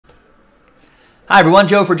Hi everyone,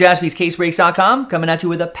 Joe for JaspysCaseBreaks.com coming at you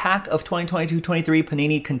with a pack of 2022-23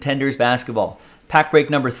 Panini Contenders basketball. Pack break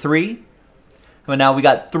number 3. And now we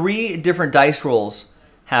got 3 different dice rolls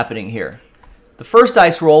happening here. The first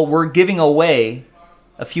dice roll, we're giving away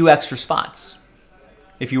a few extra spots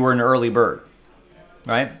if you were an early bird,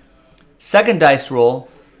 right? Second dice roll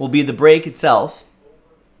will be the break itself.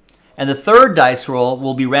 And the third dice roll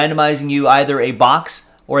will be randomizing you either a box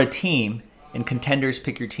or a team in Contenders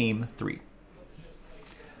Pick Your Team 3.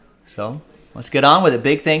 So let's get on with it.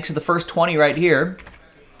 Big thanks to the first 20 right here.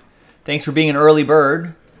 Thanks for being an early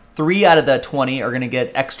bird. 3 out of the 20 are going to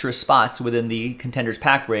get extra spots within the Contenders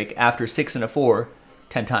pack break after 6 and a 4,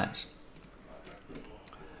 10 times.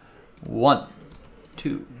 1,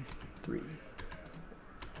 2, 3,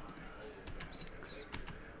 6,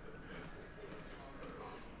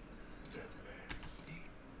 7, 8.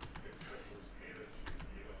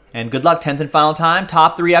 And good luck, 10th and final time.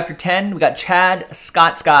 Top 3 after 10. We got Chad,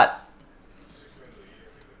 Scott.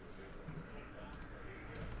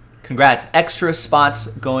 Congrats. Extra spots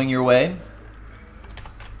going your way.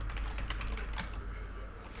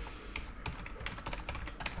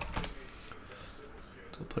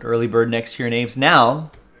 So we'll put early bird next to your names.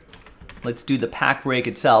 Now, let's do the pack break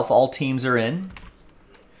itself. All teams are in.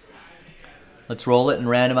 Let's roll it and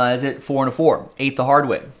randomize it. 4 and a 4. 8 the hard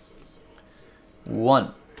way.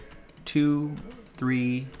 1, 2,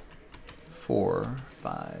 3, 4,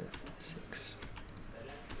 5, 6,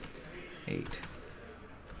 8.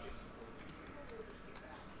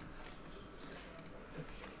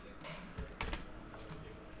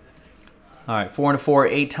 All right, 4 and a 4,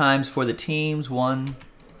 8 times for the teams. 1,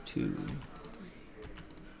 2,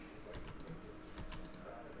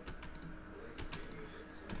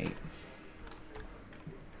 3,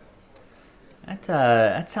 8.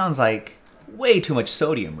 That sounds like way too much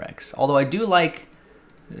sodium, Rex. Although I do like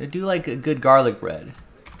a good garlic bread.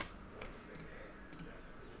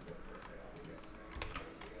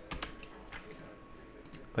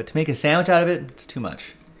 But to make a sandwich out of it, it's too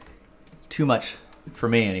much. Too much for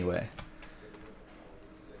me anyway.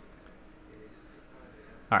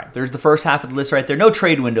 All right, there's the first half of the list right there. No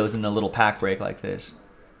trade windows in a little pack break like this.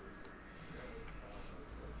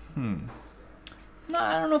 No,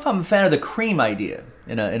 I don't know if I'm a fan of the cream idea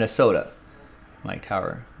in a soda. Mike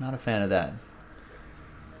Tower, not a fan of that.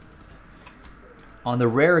 On the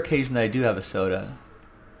rare occasion that I do have a soda,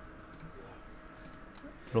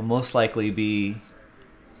 it'll most likely be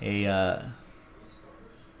a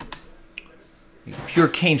pure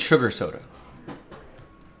cane sugar soda.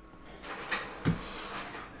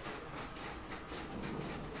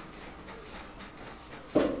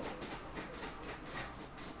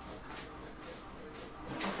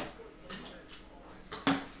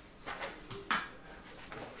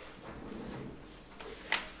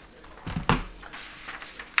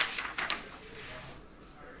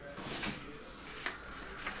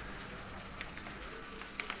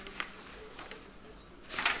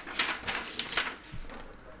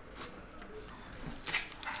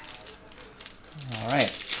 All right.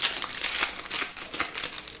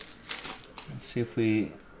 Let's see if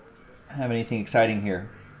we have anything exciting here.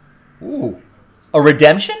 Ooh, a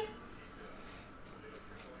redemption?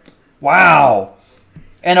 Wow.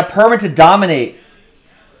 And a permit to dominate.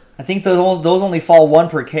 I think those only fall 1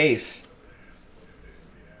 per case.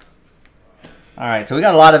 All right, so we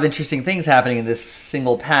got a lot of interesting things happening in this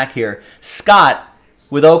single pack here. Scott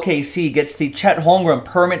with OKC gets the Chet Holmgren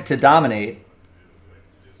permit to dominate,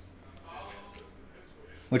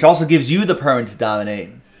 which also gives you the permit to dominate.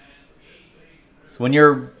 So when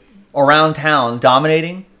you're around town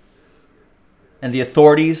dominating and the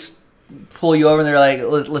authorities pull you over and they're like,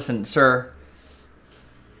 listen, sir,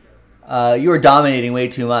 you are dominating way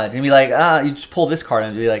too much. And be like, you just pull this card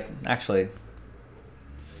and be like, actually,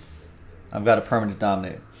 I've got a permit to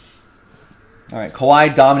dominate. All right,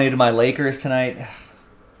 Kawhi dominated my Lakers tonight.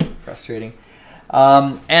 Frustrating.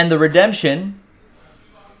 And the redemption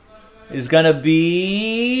is going to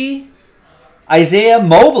be Isaiah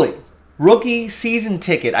Mobley, rookie season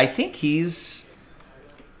ticket. I think he's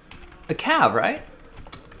a Cav, right?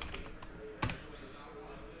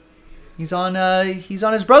 He's on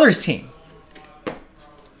his brother's team.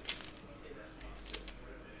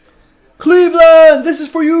 Cleveland, this is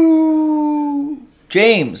for you.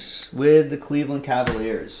 James with the Cleveland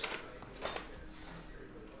Cavaliers.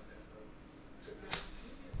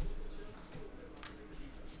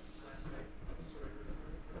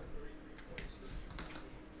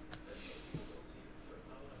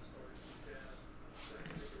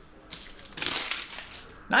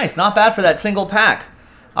 Nice, not bad for that single pack.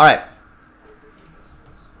 All right.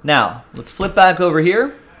 Now, let's flip back over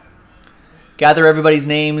here. gather everybody's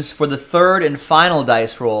names for the third and final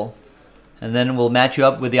dice roll. And then we'll match you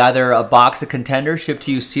up with either a box of Contenders shipped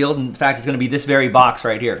to you sealed. In fact, it's going to be this very box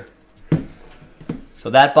right here.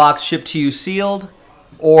 So that box shipped to you sealed,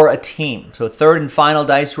 or a team. So third and final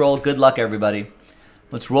dice roll. Good luck, everybody.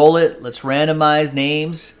 Let's roll it. Let's randomize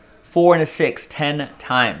names. 4 and a 6, 10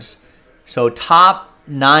 times. So top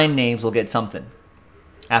 9 names will get something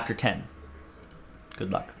after 10.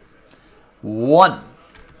 Good luck. 1,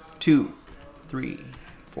 2, 3,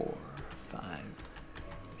 4, 5,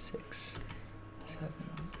 6, 7,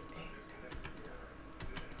 8.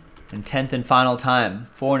 And 10th and final time.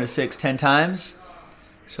 4 and a 6, 10 times.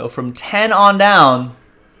 So from 10 on down,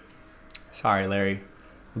 sorry, Larry.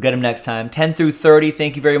 We'll get him next time. 10 through 30,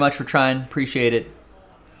 thank you very much for trying. Appreciate it.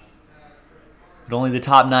 But only the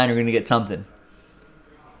top 9 are going to get something.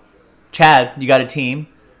 Chad, you got a team.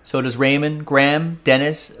 So does Raymond, Graham,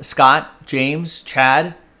 Dennis, Scott, James,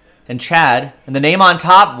 Chad, and Chad. And the name on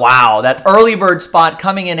top, wow, that early bird spot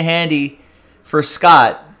coming in handy for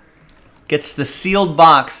Scott. Gets the sealed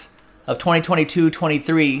box of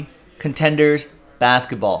 2022-23 Contenders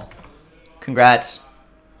basketball. Congrats.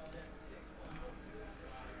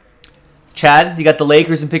 Chad, you got the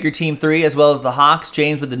Lakers and pick your team 3, as well as the Hawks.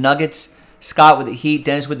 James with the Nuggets, Scott with the Heat,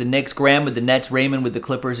 Dennis with the Knicks, Graham with the Nets, Raymond with the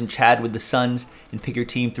Clippers, and Chad with the Suns. And pick your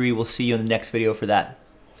team 3. We'll see you in the next video for that.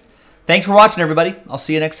 Thanks for watching, everybody. I'll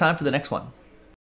see you next time for the next one.